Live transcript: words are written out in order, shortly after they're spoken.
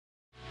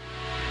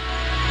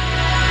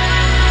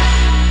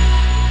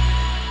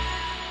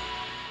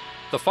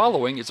The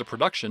following is a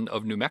production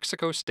of New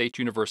Mexico State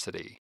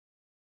University.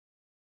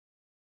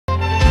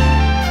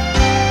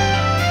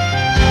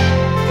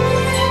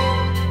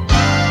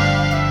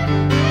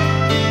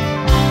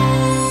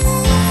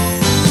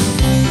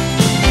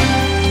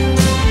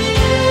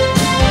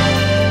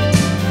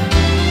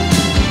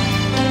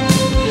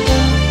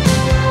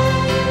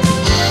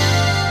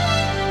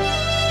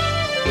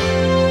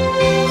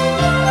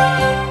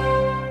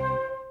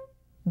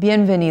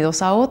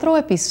 Bienvenidos a otro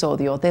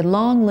episodio de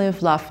Long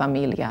Live la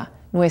Familia,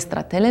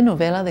 nuestra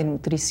telenovela de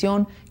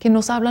nutrición que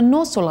nos habla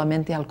no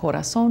solamente al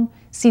corazón,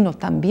 sino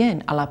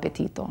también al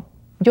apetito.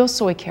 Yo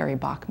soy Carrie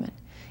Bachman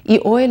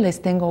y hoy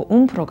les tengo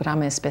un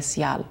programa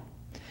especial.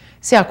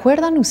 ¿Se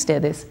acuerdan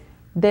ustedes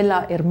de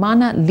la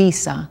hermana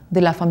Lisa de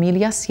la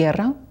familia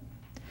Sierra?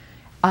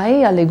 A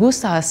ella le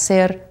gusta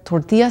hacer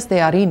tortillas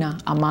de harina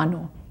a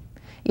mano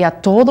y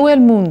a todo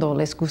el mundo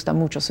les gustan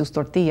mucho sus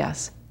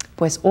tortillas.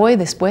 Pues hoy,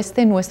 después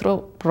de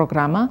nuestro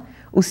programa,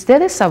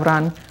 ustedes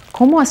sabrán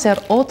cómo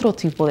hacer otro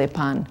tipo de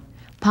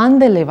pan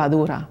de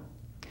levadura.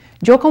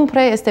 Yo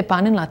compré este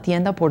pan en la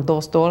tienda por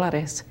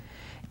 $2,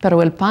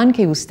 pero el pan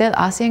que usted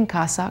hace en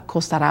casa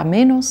costará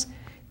menos,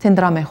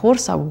 tendrá mejor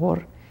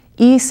sabor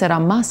y será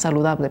más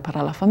saludable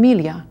para la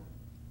familia.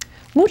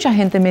 Mucha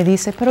gente me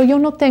dice, pero yo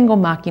no tengo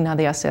máquina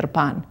de hacer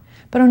pan,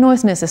 pero no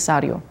es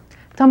necesario.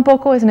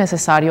 Tampoco es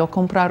necesario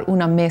comprar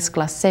una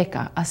mezcla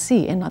seca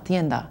así en la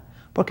tienda,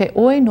 porque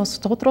hoy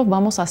nosotros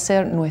vamos a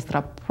hacer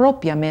nuestra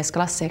propia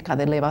mezcla seca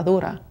de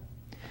levadura.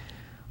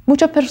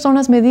 Muchas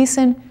personas me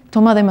dicen,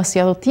 toma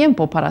demasiado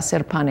tiempo para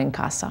hacer pan en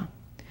casa.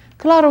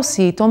 Claro,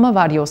 sí, toma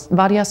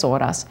varias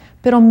horas,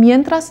 pero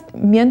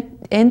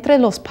entre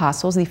los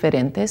pasos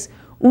diferentes,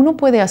 uno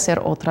puede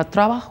hacer otro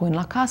trabajo en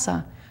la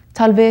casa.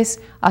 Tal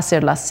vez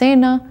hacer la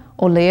cena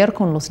o leer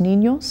con los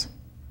niños.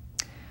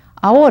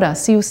 Ahora,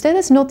 si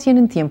ustedes no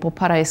tienen tiempo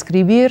para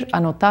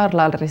anotar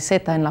la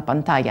receta en la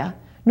pantalla,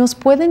 nos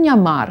pueden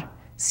llamar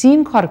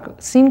sin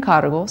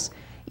cargos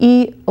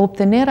y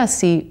obtener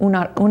así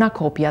una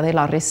copia de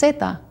la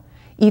receta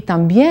y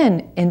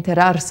también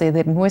enterarse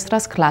de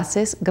nuestras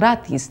clases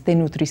gratis de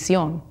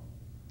nutrición.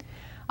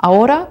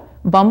 Ahora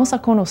vamos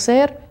a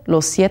conocer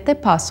los 7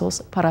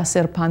 pasos para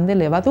hacer pan de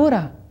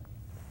levadura.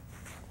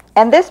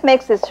 And this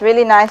mix is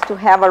really nice to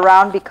have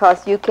around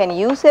because you can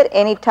use it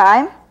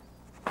anytime.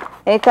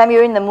 Anytime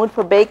you're in the mood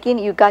for baking,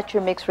 you got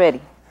your mix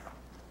ready.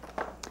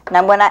 And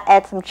I'm going to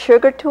add some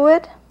sugar to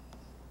it.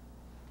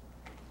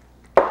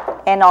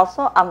 And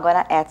also, I'm going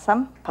to add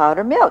some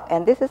powdered milk.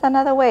 And this is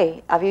another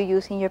way of you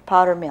using your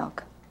powdered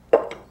milk.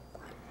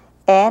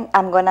 And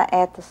I'm going to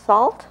add the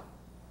salt.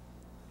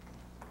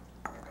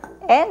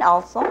 And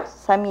also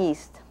some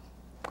yeast.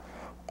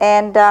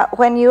 And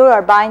when you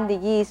are buying the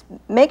yeast,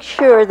 make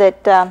sure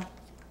that,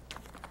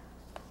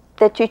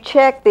 that you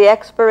check the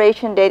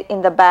expiration date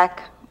in the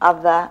back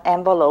of the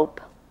envelope.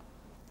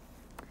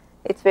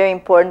 It's very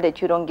important that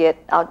you don't get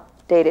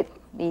outdated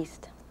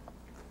yeast.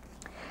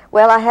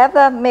 Well, I have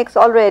the mix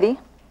already,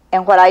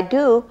 and what I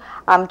do,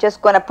 I'm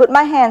just going to put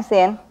my hands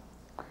in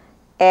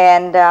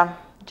and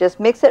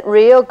just mix it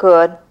real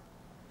good.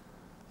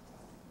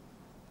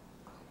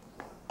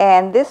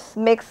 And this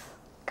mix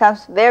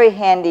comes very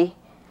handy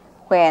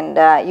when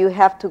you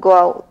have to go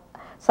out,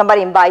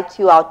 somebody invites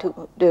you out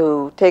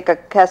to take a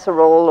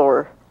casserole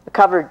or a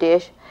covered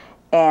dish,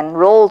 and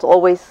rolls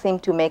always seem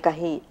to make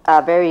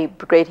a very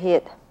great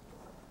hit.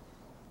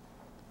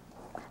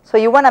 So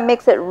you want to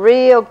mix it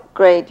real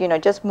great,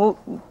 just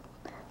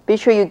be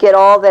sure you get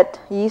all that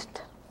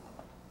yeast.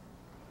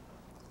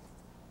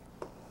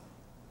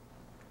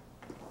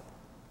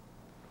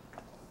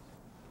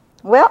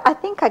 Well, I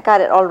think I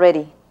got it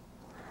already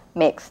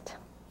mixed.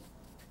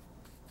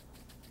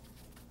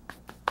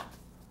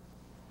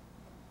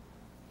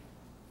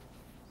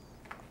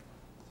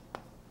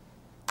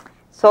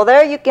 So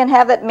there you can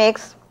have it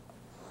mixed.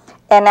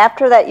 And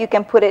after that, you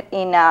can put it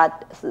in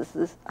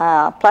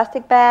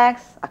plastic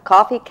bags, a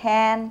coffee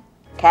can,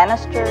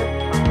 canister.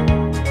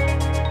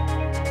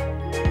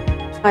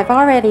 I've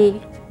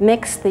already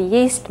mixed the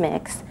yeast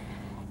mix,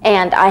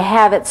 and I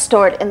have it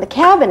stored in the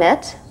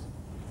cabinet.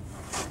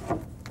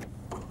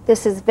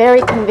 This is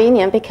very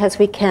convenient because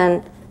we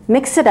can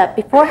mix it up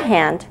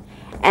beforehand,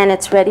 and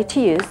it's ready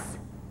to use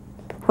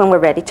when we're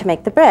ready to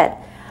make the bread.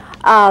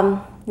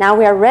 Now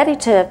we are ready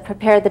to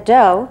prepare the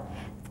dough.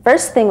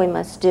 First thing we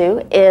must do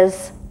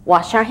is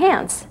wash our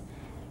hands.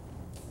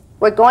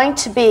 We're going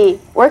to be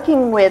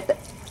working with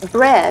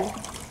bread,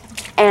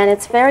 and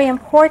it's very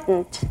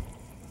important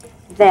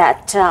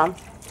that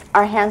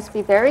our hands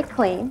be very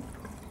clean.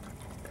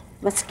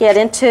 Let's get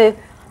into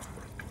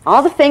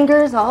all the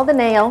fingers, all the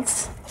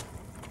nails.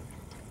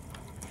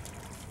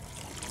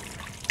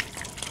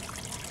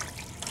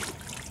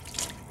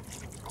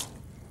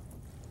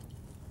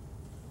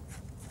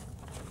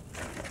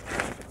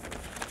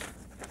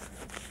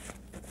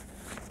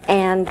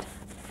 And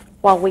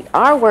while we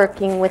are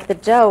working with the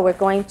dough, we're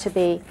going to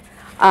be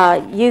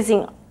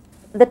using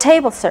the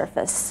table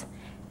surface,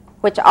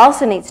 which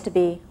also needs to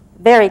be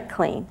very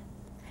clean.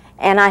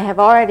 And I have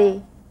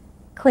already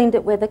cleaned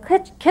it with a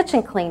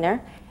kitchen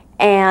cleaner,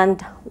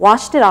 and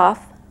washed it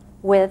off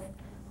with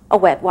a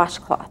wet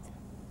washcloth.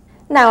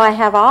 Now I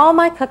have all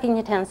my cooking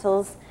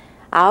utensils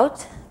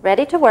out,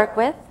 ready to work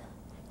with.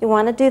 You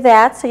want to do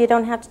that so you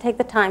don't have to take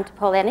the time to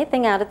pull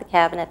anything out of the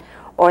cabinet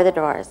or the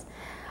drawers.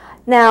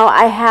 Now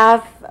I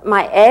have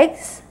my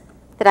eggs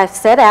that I've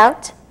set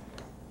out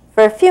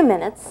for a few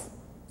minutes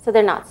so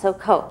they're not so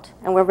cold,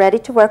 and we're ready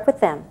to work with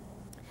them.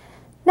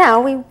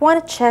 Now we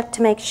want to check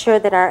to make sure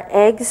that our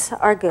eggs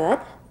are good.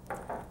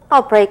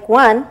 I'll break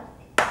one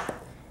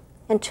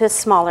into a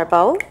smaller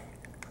bowl.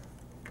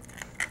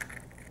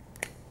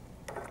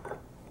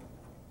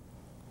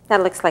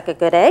 That looks like a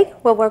good egg.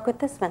 We'll work with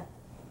this one.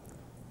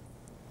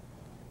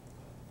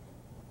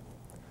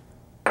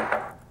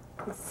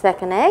 The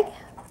second egg.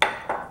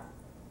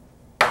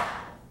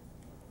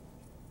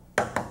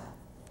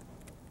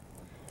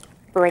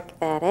 Break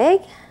that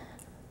egg.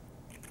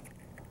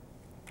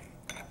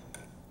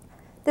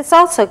 This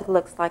also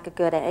looks like a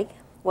good egg.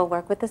 We'll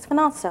work with this one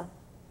also.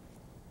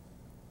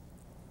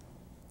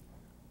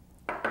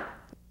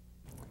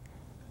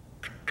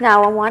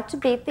 Now I want to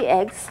beat the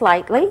eggs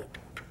slightly.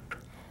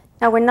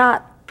 Now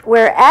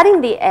we're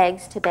adding the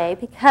eggs today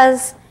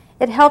because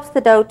it helps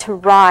the dough to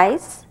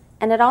rise,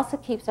 and it also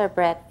keeps our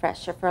bread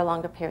fresher for a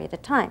longer period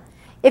of time.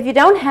 If you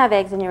don't have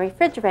eggs in your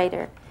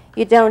refrigerator,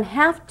 you don't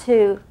have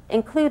to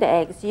include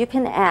eggs. You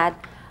can add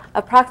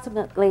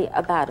approximately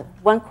about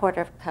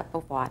 1/4 cup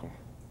of water.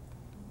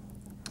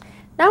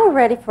 Now we're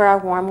ready for our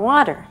warm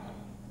water.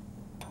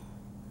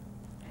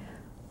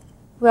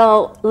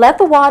 We'll let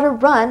the water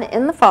run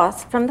in the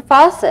from the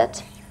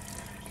faucet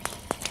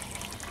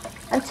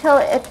until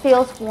it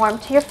feels warm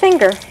to your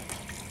finger.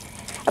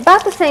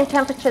 About the same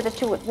temperature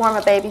that you would warm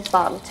a baby's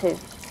bottle to.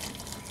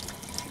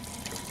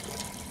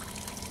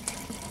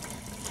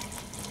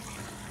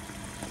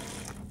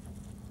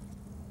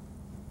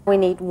 We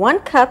need 1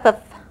 cup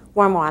of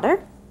warm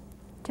water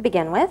to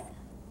begin with.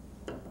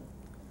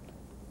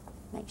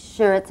 Make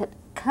sure it's a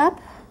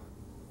cup,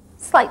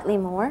 slightly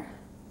more.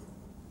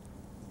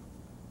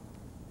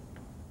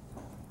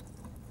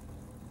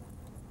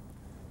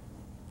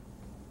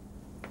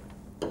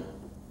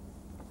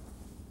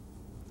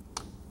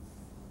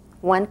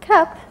 One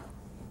cup.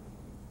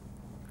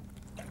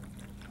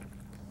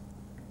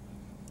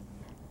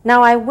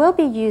 Now I will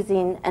be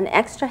using an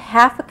extra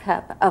 1/2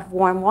 cup of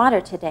warm water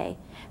today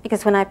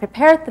because when I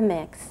prepared the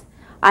mix,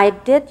 I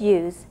did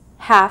use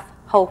half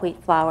whole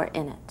wheat flour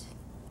in it.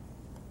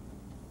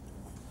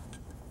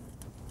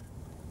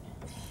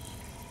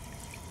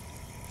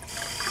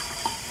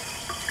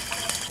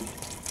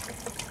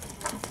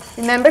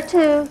 Remember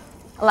to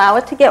allow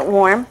it to get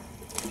warm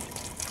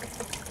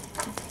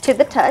to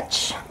the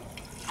touch.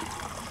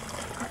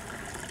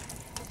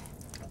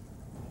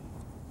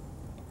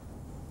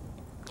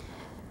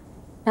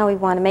 Now we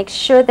want to make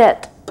sure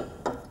that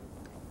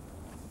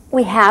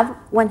we have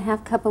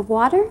 1/2 cup of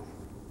water.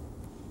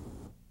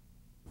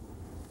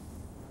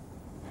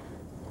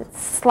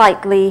 It's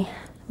slightly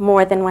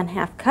more than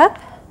 1/2 cup.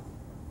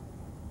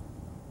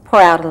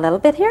 Pour out a little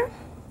bit here.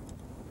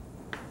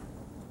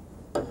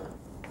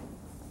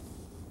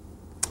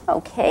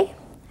 Okay,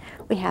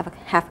 we have a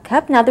 1/2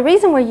 cup. Now the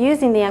reason we're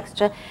using the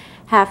extra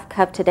 1/2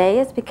 cup today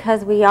is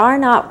because we are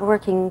not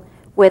working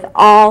with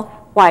all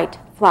white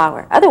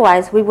flour.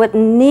 Otherwise, we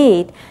wouldn't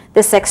need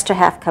this extra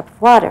 1/2 cup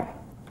of water.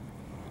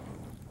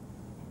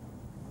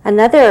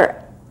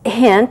 Another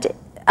hint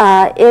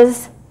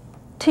is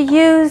to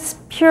use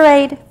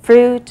pureed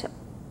fruit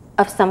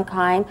of some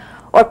kind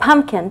or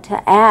pumpkin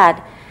to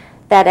add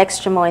that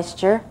extra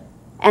moisture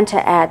and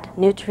to add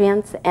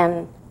nutrients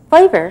and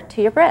flavor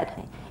to your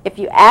bread. If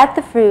you add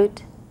the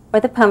fruit or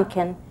the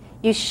pumpkin,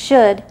 you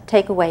should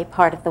take away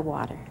part of the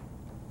water.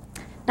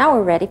 Now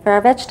we're ready for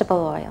our vegetable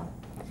oil.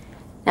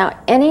 Now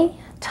any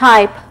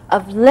type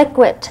of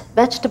liquid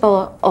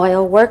vegetable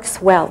oil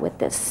works well with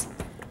this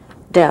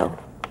dough.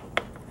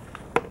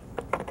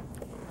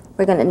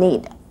 We're going to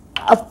need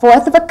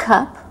 1/4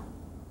 cup.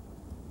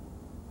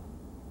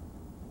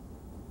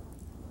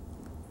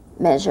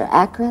 Measure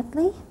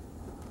accurately.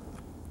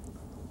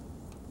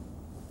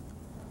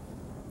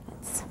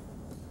 Let's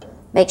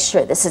make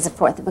sure this is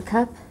 1/4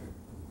 cup.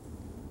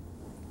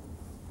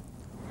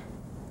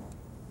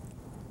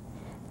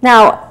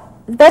 Now,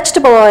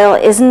 vegetable oil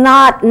is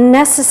not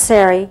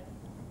necessary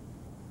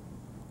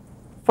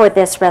for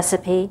this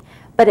recipe,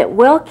 but it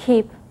will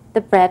keep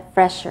the bread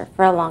fresher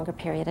for a longer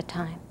period of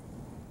time.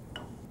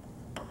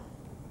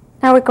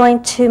 Now we're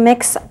going to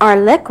mix our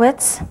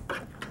liquids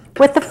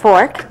with the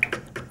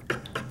fork.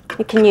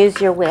 You can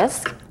use your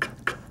whisk,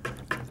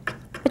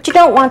 but you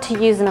don't want to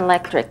use an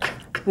electric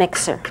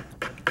mixer.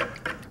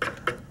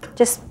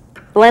 Just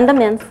blend them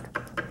in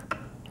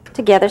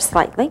together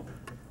slightly.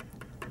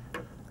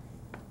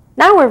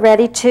 Now we're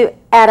ready to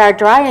add our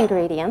dry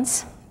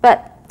ingredients,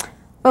 but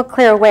we'll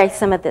clear away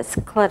some of this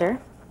clutter.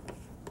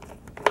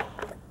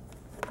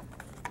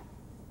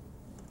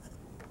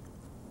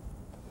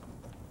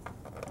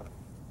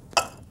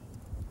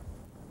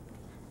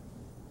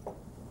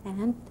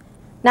 And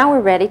now we're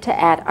ready to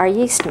add our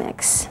yeast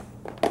mix.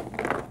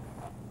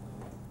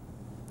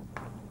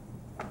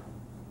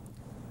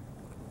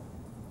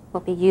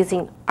 we'll be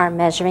using our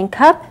measuring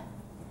cup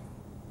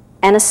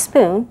and a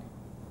spoon.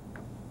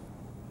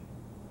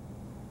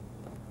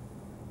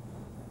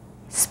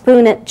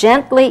 Spoon it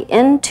gently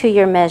into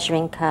your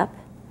measuring cup.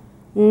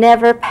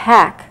 Never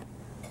pack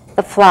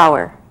the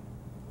flour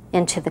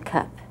into the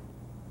cup.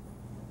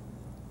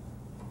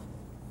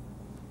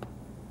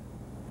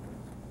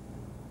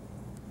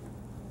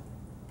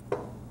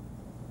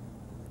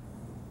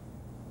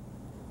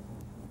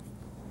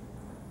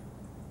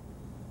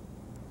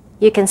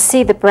 You can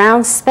see the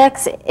brown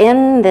specks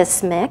in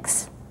this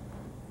mix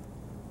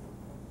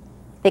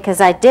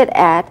because I did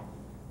add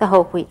the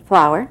whole wheat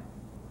flour.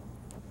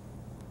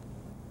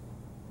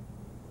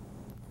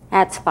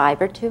 Adds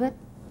fiber to it.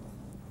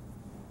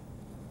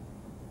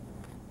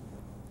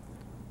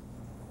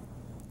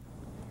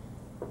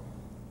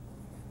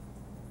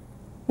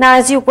 Now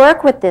as you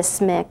work with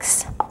this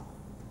mix,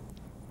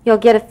 you'll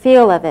get a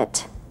feel of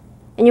it,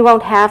 and you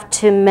won't have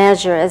to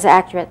measure as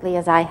accurately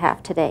as I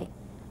have today.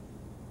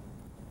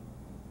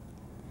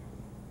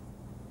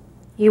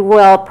 You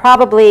will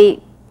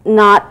probably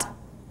not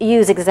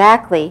use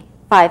exactly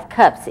 5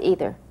 cups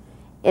either.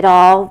 It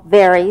all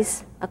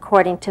varies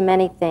according to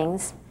many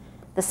things.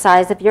 The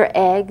size of your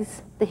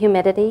eggs, the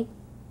humidity.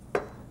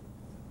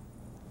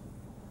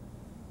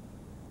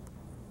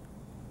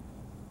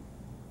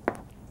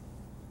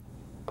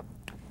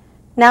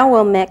 Now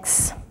we'll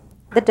mix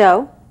the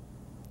dough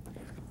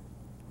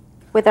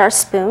with our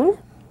spoon.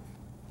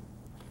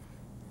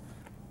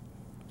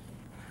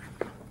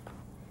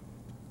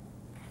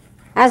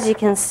 As you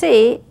can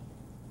see,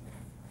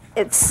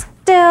 it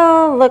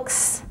still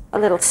looks a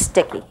little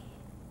sticky.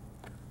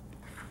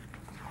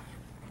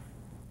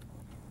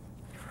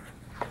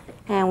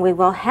 And we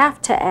will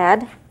have to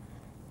add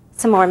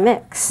some more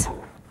mix.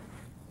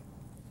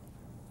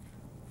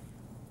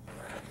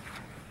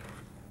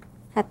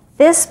 At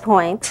this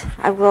point,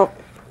 I will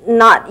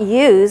not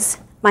use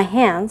my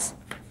hands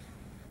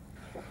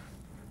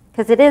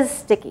because it is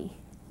sticky.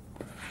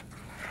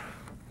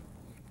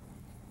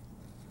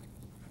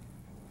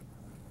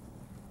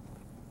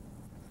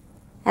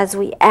 As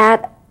we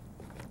add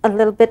a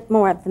little bit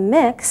more of the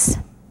mix,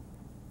 it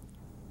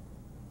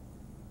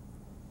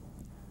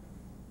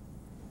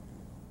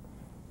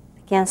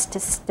begins to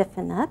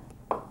stiffen up.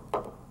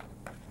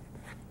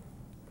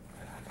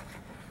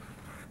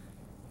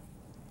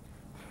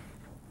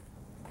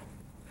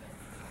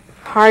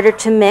 Harder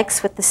to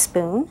mix with the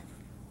spoon.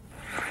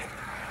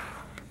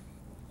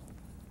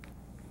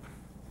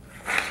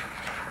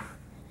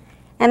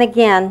 And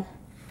again,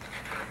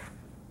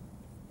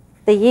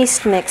 the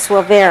yeast mix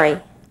will vary.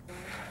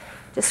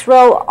 Just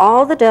roll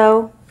all the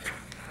dough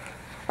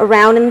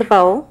around in the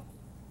bowl.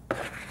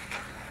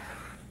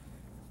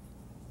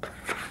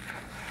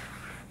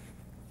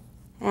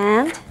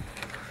 And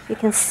you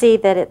can see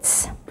that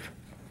it's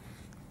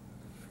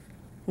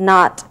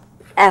not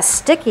as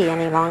sticky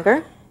any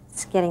longer.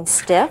 It's getting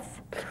stiff.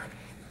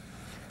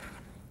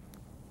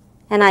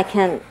 And I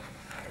can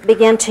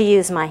begin to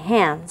use my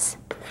hands.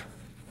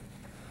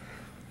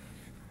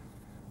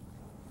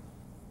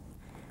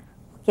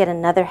 Get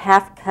another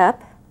 ½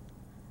 cup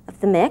of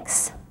the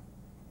mix,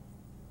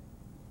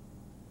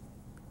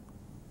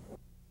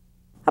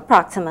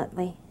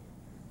 approximately.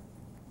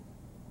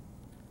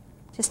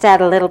 Just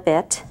add a little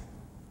bit.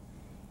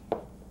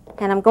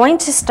 And I'm going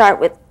to start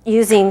with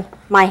using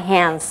my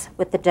hands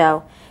with the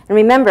dough. And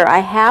remember, I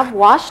have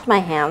washed my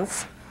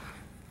hands,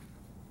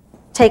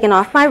 taken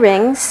off my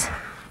rings,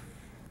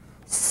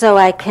 so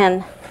I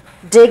can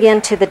dig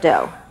into the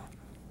dough.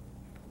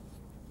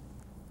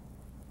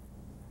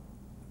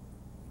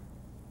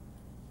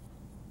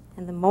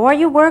 And the more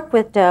you work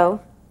with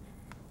dough,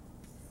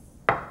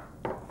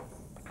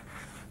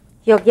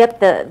 you'll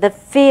get the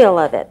feel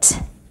of it.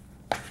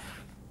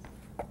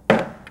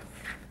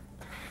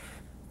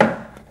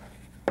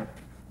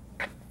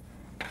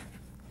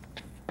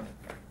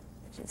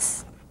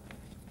 Just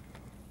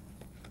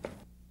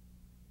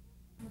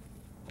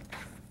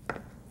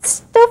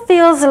still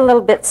feels a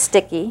little bit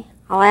sticky.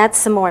 I'll add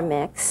some more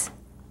mix.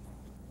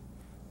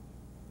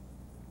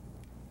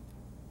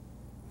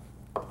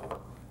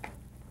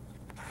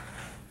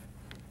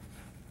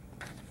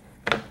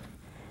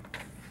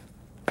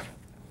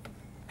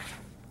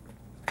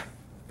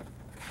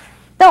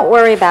 Don't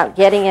worry about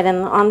getting it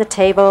on the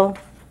table.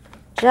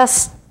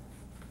 Just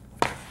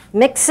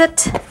mix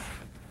it.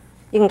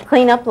 You can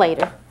clean up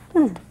later.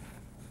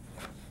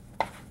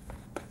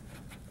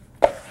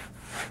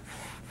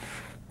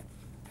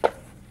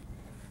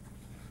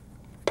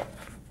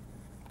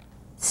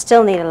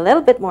 Still need a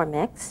little bit more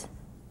mix.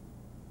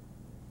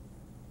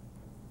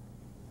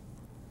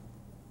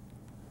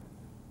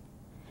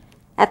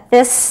 At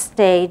this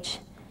stage,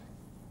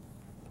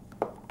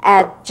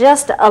 add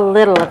just a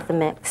little of the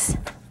mix,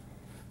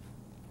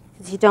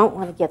 because you don't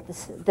want to get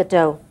the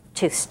dough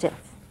too stiff.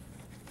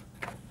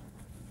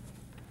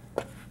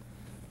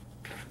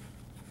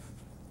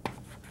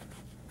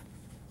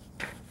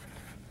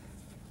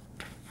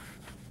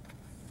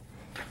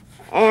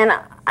 And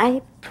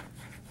I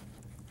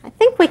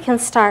think we can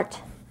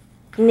start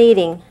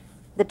kneading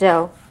the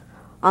dough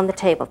on the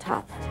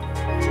tabletop.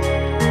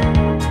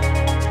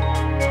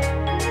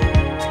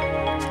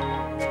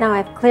 Now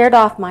I've cleared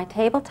off my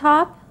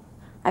tabletop,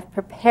 I've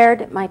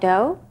prepared my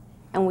dough,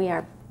 and we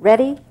are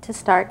ready to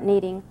start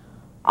kneading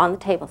on the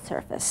table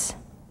surface.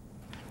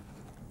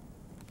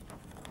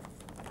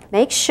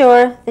 Make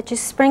sure that you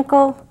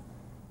sprinkle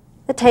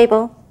the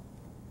table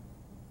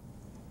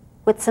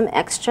with some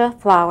extra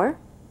flour.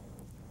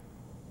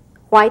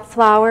 White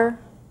flour,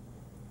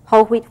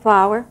 whole wheat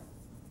flour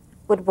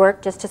would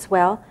work just as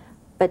well,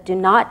 but do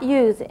not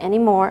use any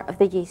more of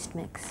the yeast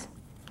mix.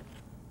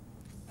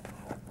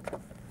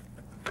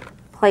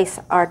 Place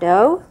our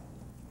dough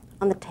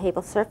on the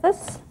table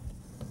surface,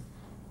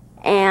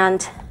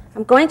 and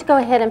I'm going to go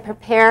ahead and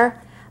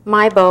prepare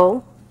my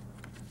bowl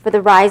for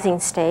the rising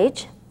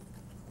stage.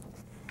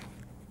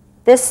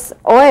 This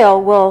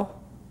oil will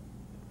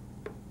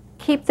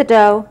keep the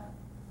dough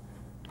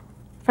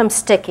from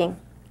sticking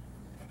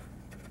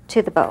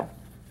to the bowl.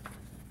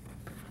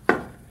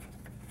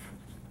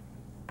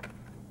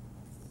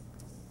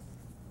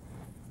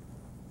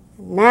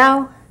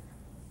 Now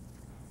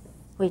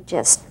we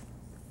just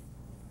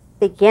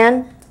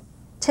begin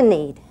to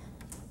knead.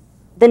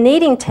 The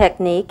kneading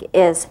technique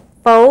is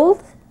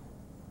fold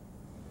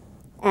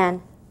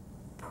and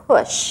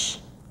push.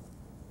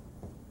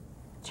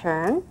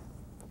 Turn,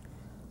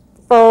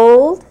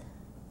 fold,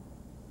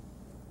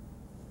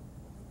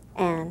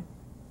 and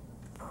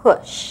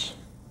push.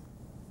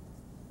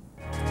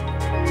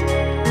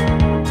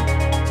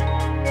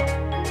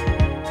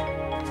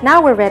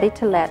 Now we're ready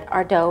to let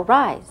our dough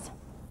rise.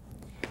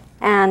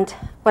 And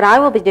what I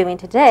will be doing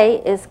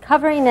today is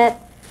covering it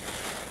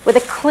with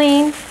a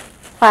clean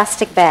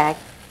plastic bag.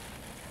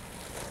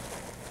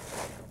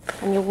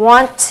 And you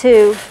want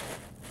to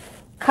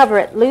cover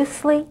it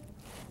loosely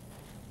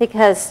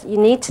because you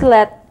need to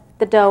let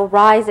the dough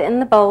rise in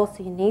the bowl,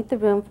 so you need the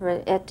room for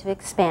it to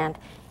expand.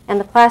 And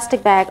the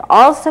plastic bag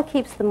also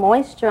keeps the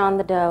moisture on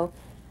the dough,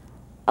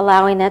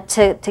 allowing it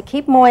to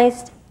keep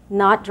moist,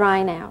 not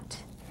drying out.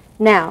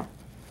 Now,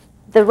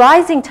 the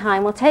rising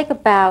time will take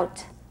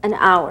about an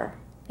hour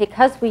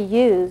because we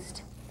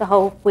used the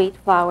whole wheat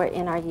flour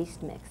in our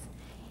yeast mix.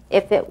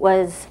 If it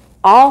was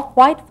all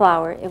white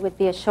flour, it would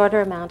be a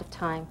shorter amount of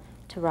time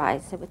to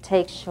rise. It would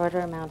take a shorter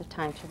amount of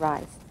time to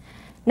rise.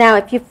 Now,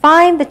 if you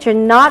find that you're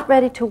not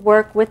ready to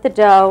work with the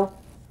dough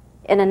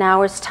in an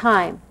hour's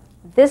time,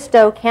 this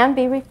dough can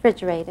be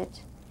refrigerated.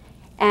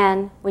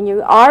 And when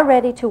you are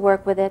ready to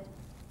work with it,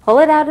 pull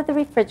it out of the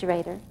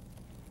refrigerator,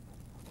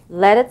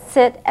 let it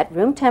sit at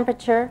room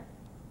temperature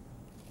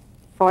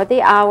for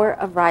the hour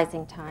of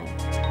rising time.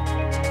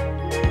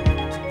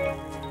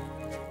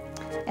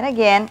 And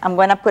again, I'm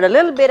going to put a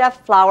little bit of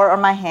flour on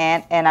my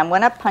hand, and I'm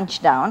going to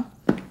punch down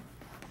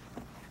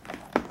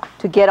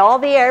to get all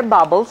the air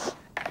bubbles.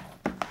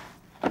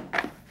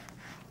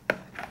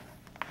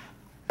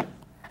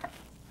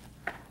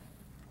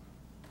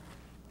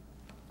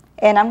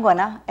 And I'm going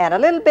to add a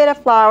little bit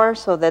of flour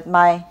so that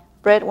my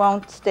bread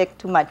won't stick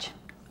too much.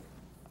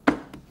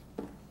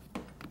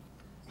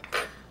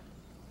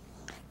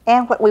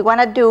 And what we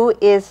want to do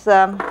is,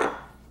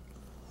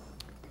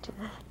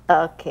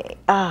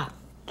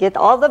 get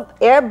all the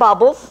air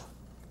bubbles.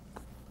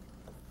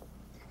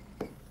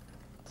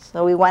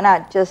 So we want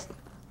to just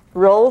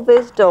roll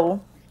this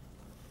dough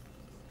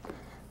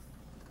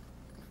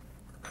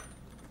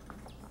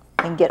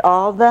and get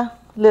all the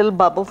little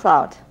bubbles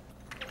out.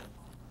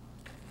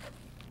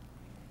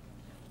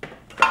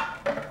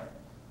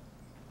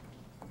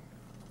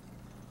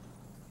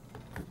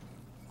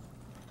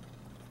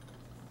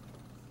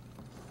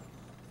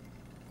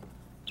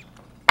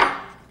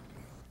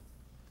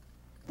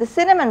 The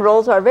cinnamon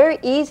rolls are very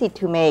easy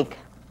to make,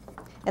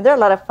 and they're a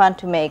lot of fun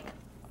to make.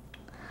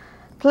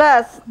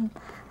 Plus,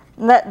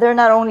 they're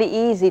not only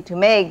easy to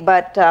make,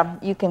 but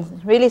you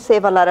can really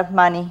save a lot of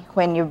money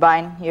when you're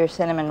buying your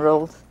cinnamon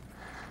rolls.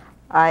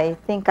 I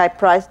think I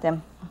priced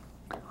them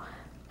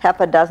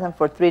half a dozen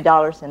for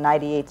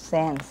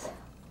 $3.98.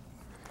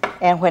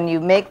 And when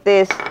you make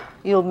this,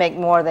 you'll make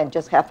more than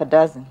just half a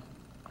dozen.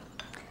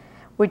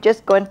 We're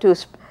just going to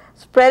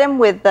spread them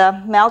with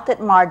melted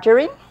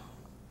margarine.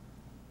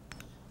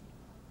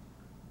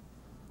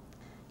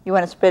 You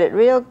want to spread it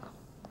real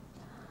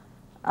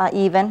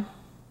even.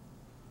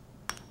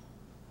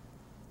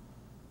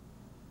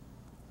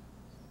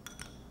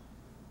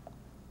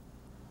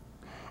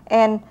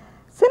 And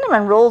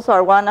cinnamon rolls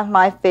are one of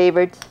my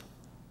favorites,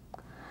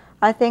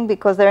 I think,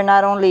 because they're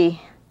not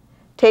only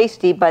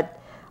tasty,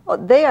 but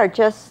they are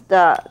just,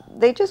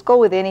 they just go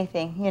with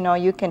anything. You know,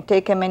 you can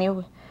take them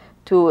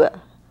to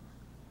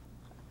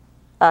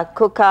a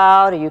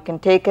cookout, or you can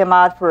take them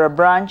out for a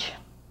brunch.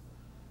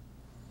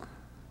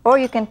 Or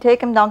you can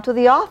take them down to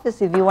the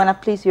office if you want to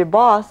please your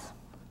boss.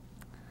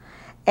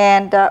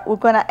 And we're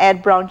going to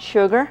add brown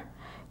sugar.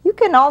 You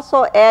can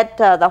also add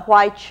the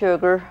white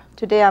sugar.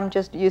 Today I'm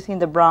just using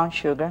the brown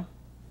sugar.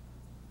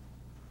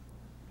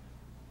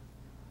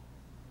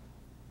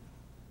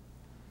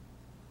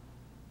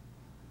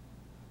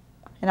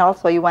 And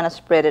also you want to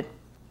spread it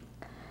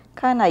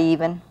kind of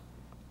even.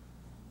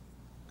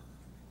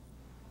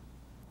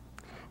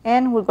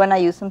 And we're going to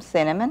use some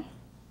cinnamon.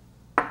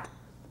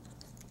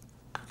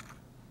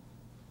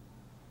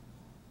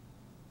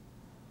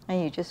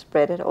 And you just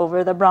spread it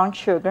over the brown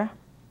sugar.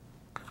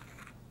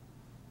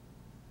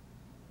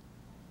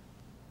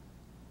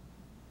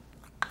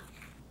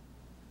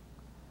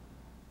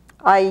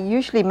 I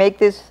usually make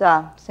these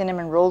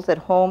cinnamon rolls at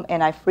home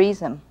and I freeze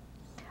them.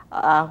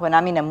 When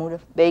I'm in a mood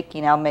of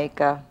baking, I'll make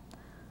a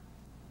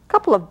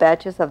couple of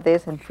batches of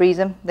this and freeze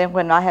them. Then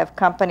when I have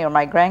company or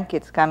my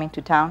grandkids coming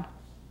to town,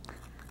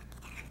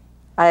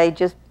 I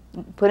just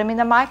put them in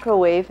the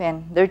microwave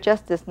and they're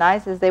just as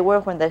nice as they were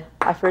when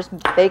I first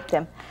baked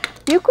them.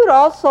 You could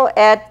also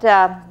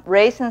add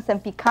raisins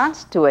and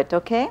pecans to it,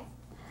 okay?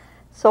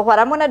 So what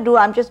I'm going to do,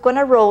 I'm just going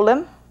to roll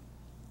them.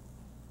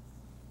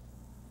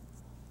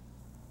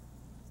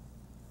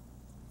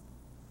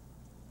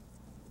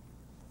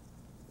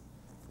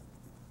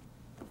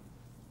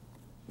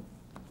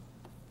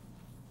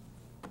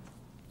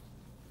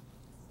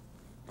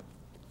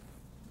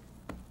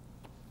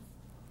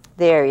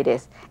 There it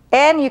is.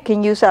 And you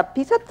can use a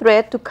piece of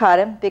thread to cut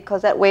them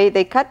because that way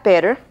they cut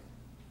better.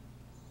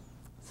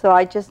 So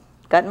I just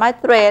got my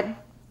thread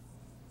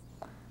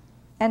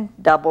and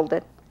doubled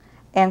it.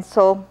 And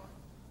so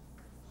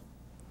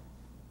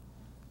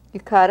you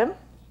cut them.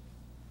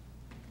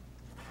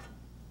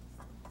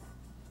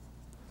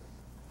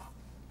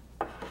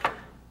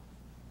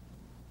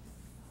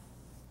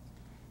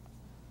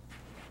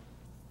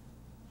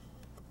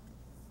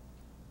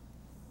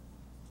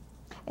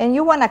 And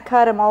you want to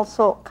cut them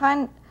also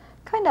kind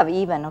of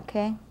even,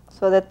 okay?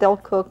 So that they'll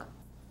cook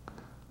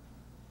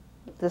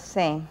the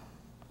same.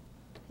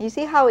 You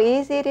see how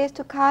easy it is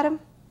to cut them?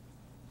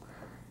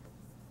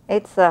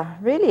 It's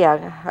really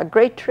a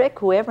great trick,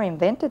 whoever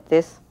invented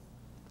this.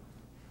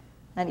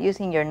 Not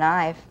using your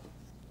knife.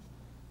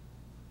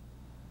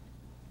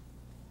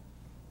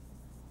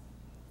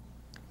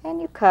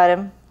 And you cut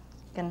them.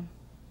 I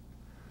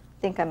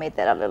think I made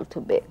that a little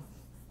too big.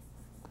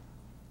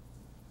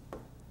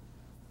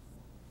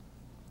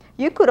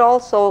 You could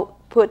also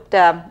put,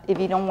 if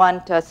you don't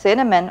want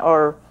cinnamon,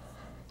 or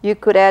you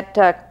could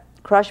add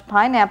crushed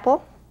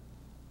pineapple.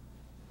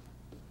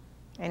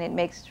 And it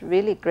makes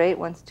really great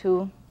ones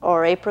too.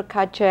 Or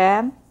apricot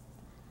jam.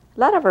 A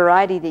lot of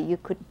variety that you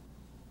could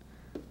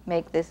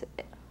make this.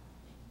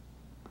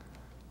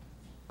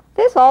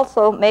 This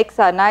also makes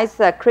a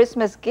nice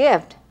Christmas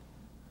gift.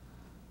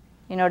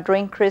 You know,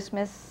 during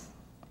Christmas,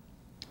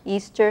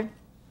 Easter.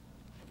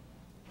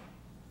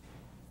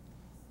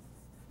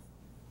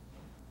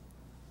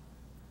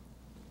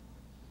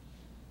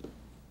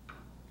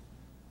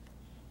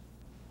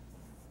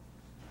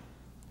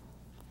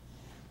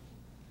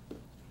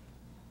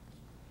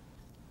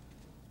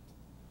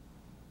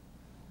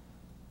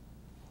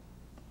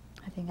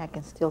 I think I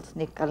can still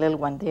sneak a little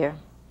one there.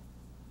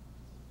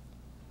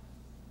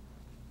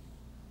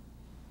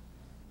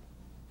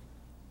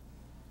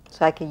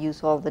 So I can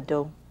use all the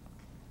dough.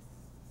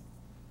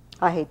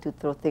 I hate to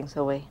throw things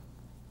away.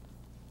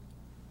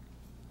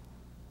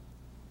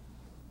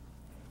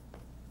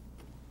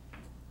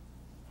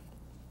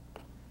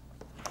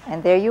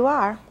 And there you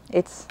are.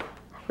 It's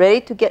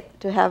ready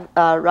to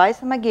rise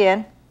them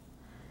again.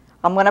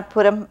 I'm going to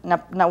put them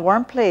in a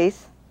warm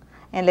place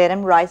and let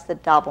them rise the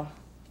double.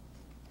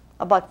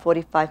 About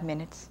 45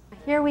 minutes.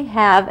 Here we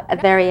have a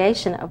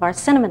variation of our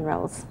cinnamon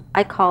rolls.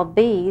 I call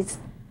these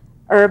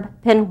herb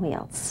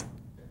pinwheels.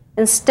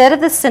 Instead of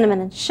the cinnamon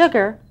and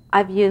sugar,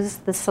 I've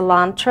used the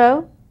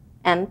cilantro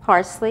and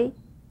parsley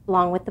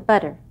along with the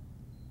butter.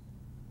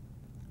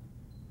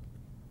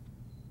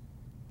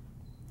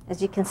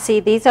 As you can see,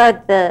 these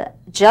are the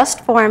just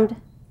formed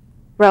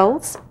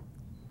rolls,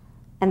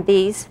 and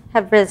these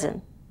have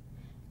risen.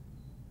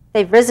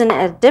 They've risen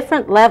at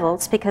different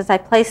levels because I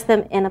placed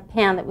them in a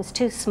pan that was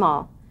too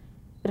small.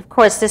 But of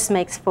course, this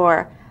makes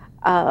for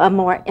a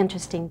more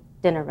interesting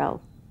dinner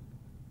roll.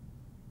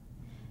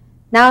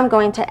 Now I'm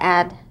going to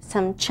add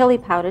some chili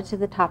powder to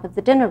the top of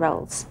the dinner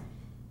rolls.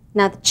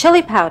 Now the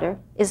chili powder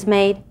is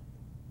made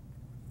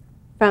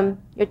from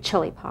your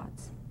chili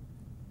pods.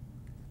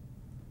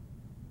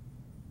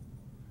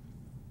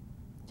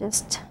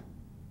 Just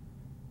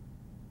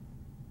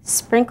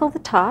sprinkle the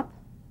top.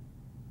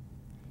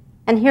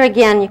 And here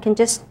again, you can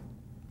just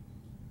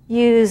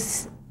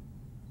use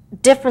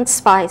different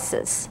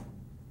spices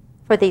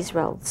for these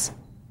rolls.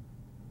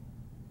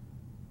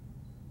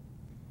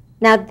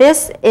 Now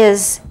this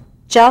is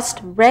just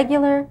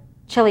regular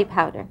chili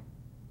powder.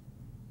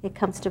 It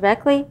comes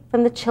directly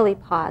from the chili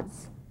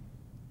pods.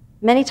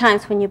 Many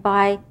times when you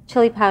buy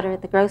chili powder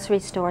at the grocery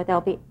store,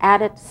 there'll be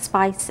added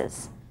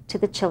spices to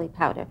the chili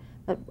powder.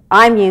 But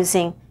I'm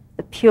using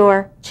the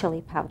pure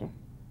chili powder.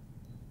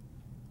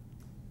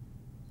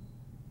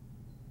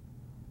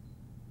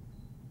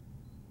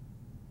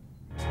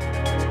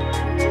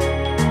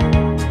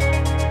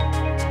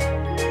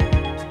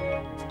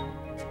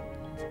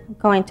 I'm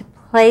going to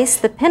place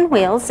the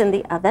pinwheels in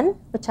the oven,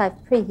 which I've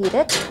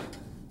preheated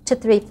to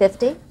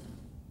 350.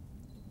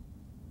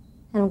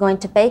 And I'm going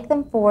to bake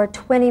them for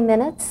 20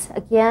 minutes.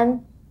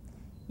 Again,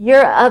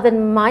 your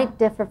oven might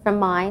differ from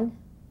mine.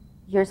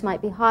 Yours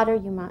might be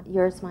hotter,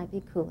 yours might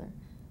be cooler.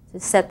 So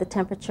set the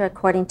temperature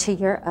according to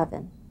your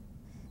oven.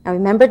 Now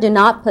remember, do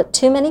not put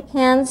too many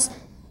pans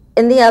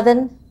in the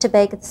oven to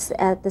bake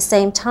at the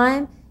same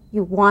time.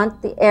 You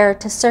want the air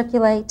to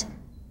circulate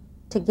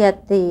to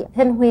get the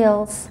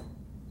pinwheels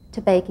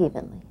to bake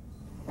evenly.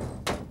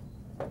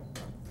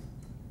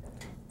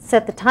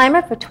 Set the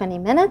timer for 20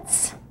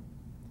 minutes.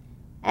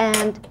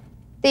 And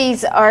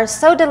these are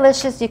so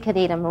delicious you can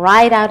eat them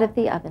right out of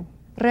the oven.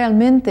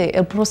 Realmente,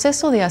 el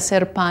proceso de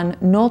hacer pan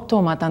no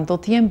toma tanto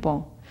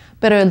tiempo,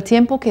 pero el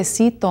tiempo que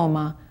sí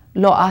toma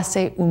lo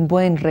hace un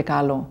buen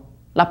regalo.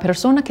 La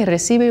persona que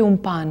recibe un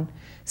pan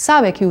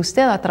sabe que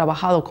usted ha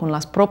trabajado con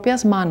las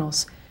propias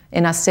manos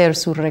en hacer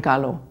su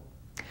regalo.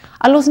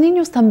 A los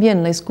niños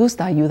también les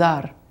gusta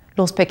ayudar.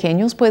 Los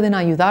pequeños pueden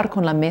ayudar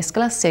con la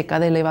mezcla seca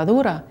de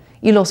levadura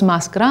y los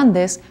más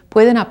grandes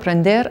pueden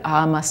aprender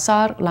a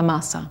amasar la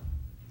masa.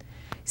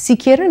 Si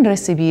quieren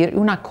recibir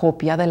una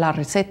copia de la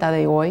receta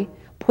de hoy,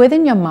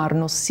 pueden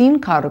llamarnos sin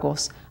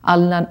cargos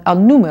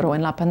al número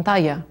en la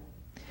pantalla.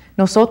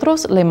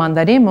 Nosotros le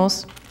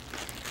mandaremos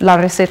la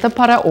receta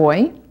para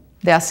hoy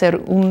de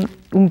hacer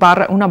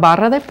una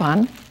barra de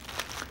pan,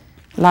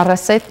 la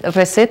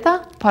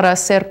receta para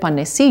hacer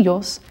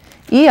panecillos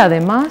y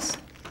además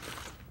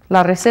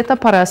la receta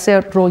para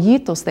hacer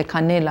rollitos de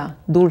canela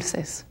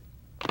dulces.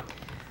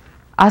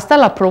 Hasta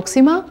la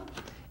próxima.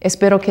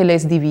 Espero que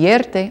les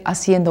divierte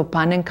haciendo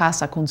pan en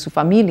casa con su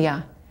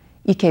familia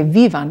y que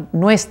vivan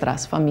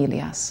nuestras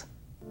familias.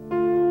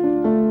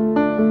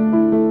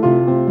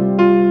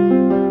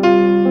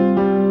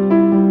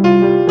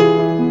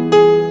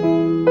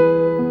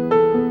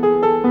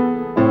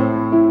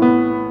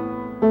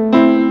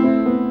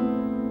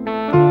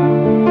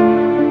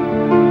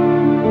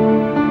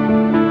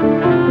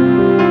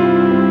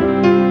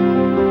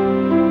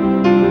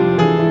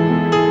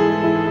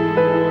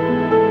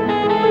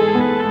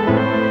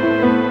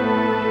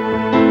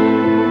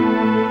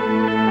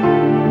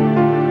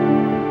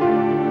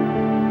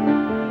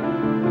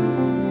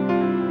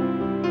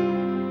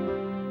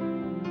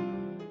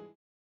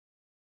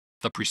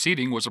 The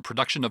preceding was a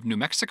production of New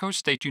Mexico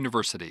State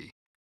University.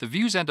 The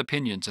views and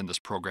opinions in this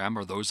program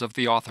are those of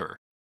the author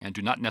and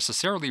do not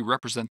necessarily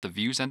represent the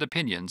views and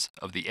opinions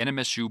of the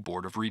NMSU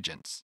Board of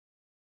Regents.